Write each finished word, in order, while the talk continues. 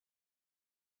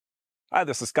Hi,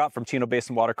 this is Scott from Chino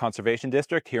Basin Water Conservation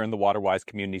District here in the WaterWise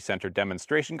Community Center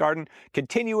Demonstration Garden,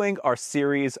 continuing our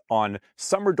series on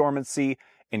summer dormancy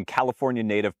in California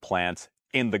native plants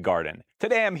in the garden.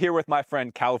 Today I'm here with my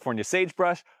friend California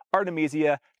Sagebrush,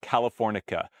 Artemisia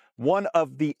californica, one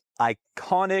of the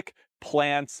iconic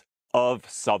plants of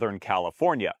Southern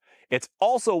California. It's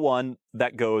also one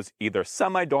that goes either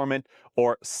semi-dormant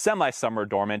or semi-summer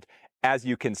dormant, as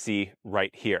you can see right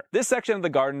here. This section of the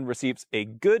garden receives a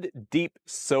good deep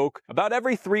soak about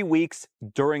every 3 weeks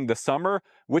during the summer,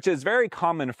 which is very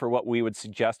common for what we would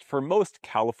suggest for most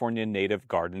California native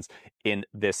gardens in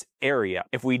this area.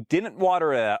 If we didn't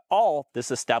water it at all, this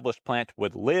established plant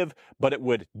would live, but it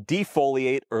would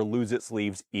defoliate or lose its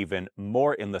leaves even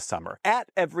more in the summer. At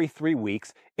every 3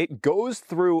 weeks, it goes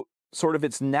through sort of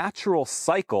its natural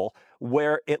cycle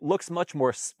where it looks much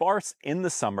more sparse in the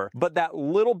summer, but that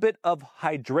little bit of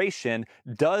hydration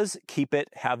does keep it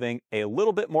having a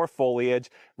little bit more foliage,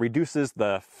 reduces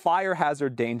the fire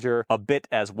hazard danger a bit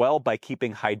as well by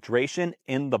keeping hydration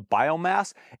in the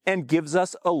biomass, and gives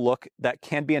us a look that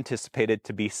can be anticipated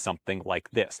to be something like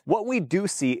this. What we do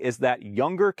see is that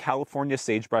younger California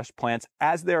sagebrush plants,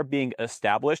 as they're being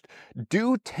established,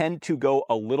 do tend to go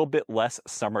a little bit less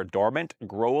summer dormant,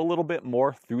 grow a little bit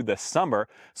more through the summer,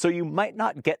 so you might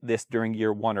not get this during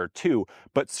year 1 or 2,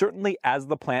 but certainly as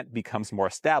the plant becomes more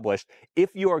established,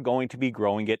 if you are going to be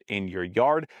growing it in your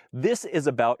yard, this is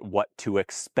about what to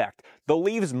expect. The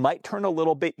leaves might turn a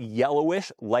little bit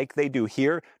yellowish like they do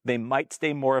here. They might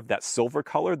stay more of that silver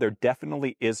color. There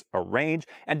definitely is a range,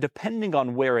 and depending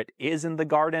on where it is in the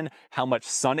garden, how much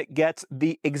sun it gets,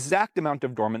 the exact amount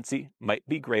of dormancy might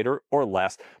be greater or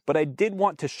less, but I did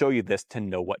want to show you this to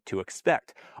know what to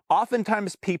expect.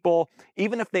 Oftentimes people,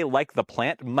 even if they like the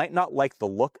plant, might not like the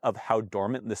look of how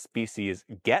dormant the species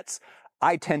gets.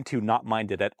 I tend to not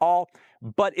mind it at all,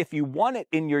 but if you want it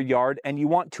in your yard and you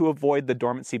want to avoid the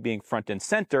dormancy being front and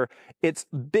center, it's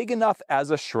big enough as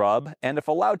a shrub, and if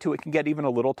allowed to, it can get even a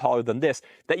little taller than this,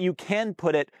 that you can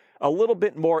put it a little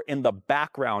bit more in the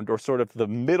background or sort of the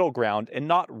middle ground and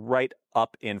not right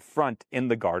up in front in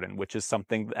the garden, which is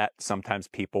something that sometimes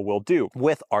people will do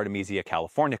with Artemisia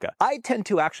californica. I tend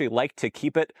to actually like to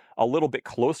keep it a little bit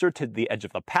closer to the edge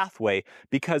of the pathway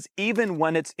because even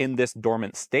when it's in this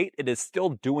dormant state, it is still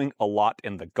doing a lot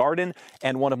in the garden.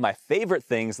 And one of my favorite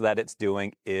things that it's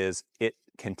doing is it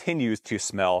continues to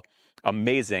smell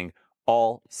amazing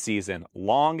all season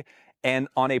long. And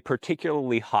on a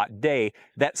particularly hot day,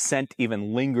 that scent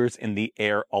even lingers in the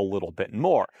air a little bit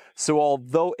more. So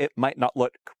although it might not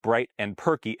look bright and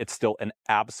perky, it's still an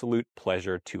absolute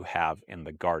pleasure to have in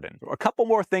the garden. A couple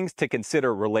more things to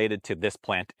consider related to this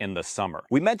plant in the summer.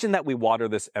 We mentioned that we water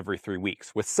this every 3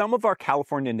 weeks. With some of our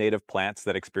California native plants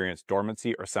that experience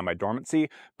dormancy or semi-dormancy,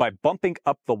 by bumping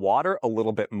up the water a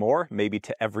little bit more, maybe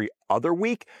to every other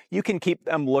week, you can keep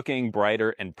them looking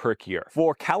brighter and perkier.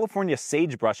 For California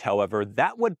sagebrush, however,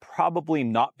 that would probably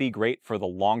not be great for the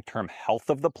long-term health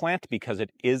of the plant because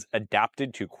it is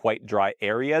adapted to quite dry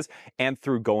areas and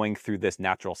through going through this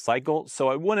natural cycle, so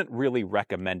I wouldn't really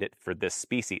recommend it for this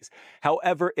species.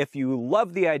 However, if you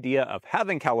love the idea of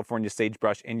having California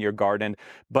sagebrush in your garden,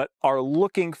 but are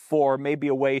looking for maybe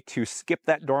a way to skip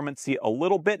that dormancy a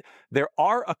little bit, there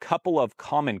are a couple of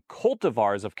common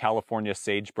cultivars of California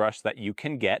sagebrush that you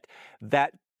can get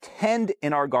that tend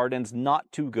in our gardens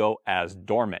not to go as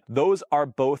dormant. Those are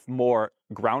both more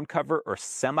ground cover or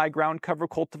semi-ground cover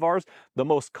cultivars. The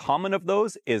most common of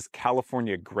those is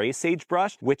California gray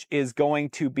sagebrush, which is going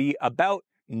to be about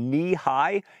knee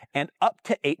high and up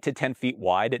to 8 to 10 feet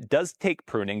wide. It does take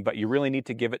pruning, but you really need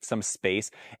to give it some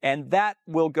space, and that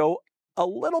will go a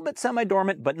little bit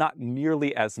semi-dormant, but not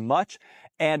nearly as much.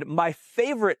 And my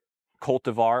favorite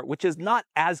cultivar, which is not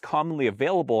as commonly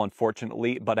available,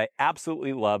 unfortunately, but I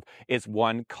absolutely love, is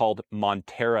one called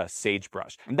Montera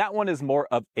sagebrush. And that one is more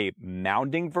of a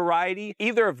mounding variety.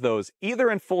 Either of those, either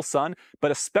in full sun,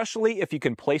 but especially if you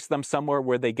can place them somewhere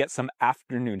where they get some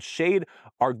afternoon shade,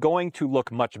 are going to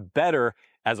look much better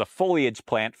as a foliage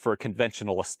plant for a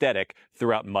conventional aesthetic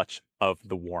throughout much of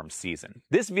the warm season.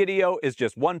 This video is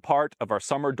just one part of our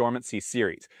summer dormancy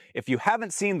series. If you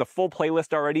haven't seen the full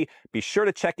playlist already, be sure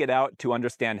to check it out to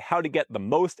understand how to get the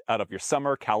most out of your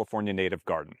summer California native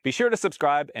garden. Be sure to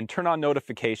subscribe and turn on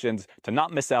notifications to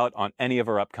not miss out on any of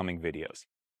our upcoming videos.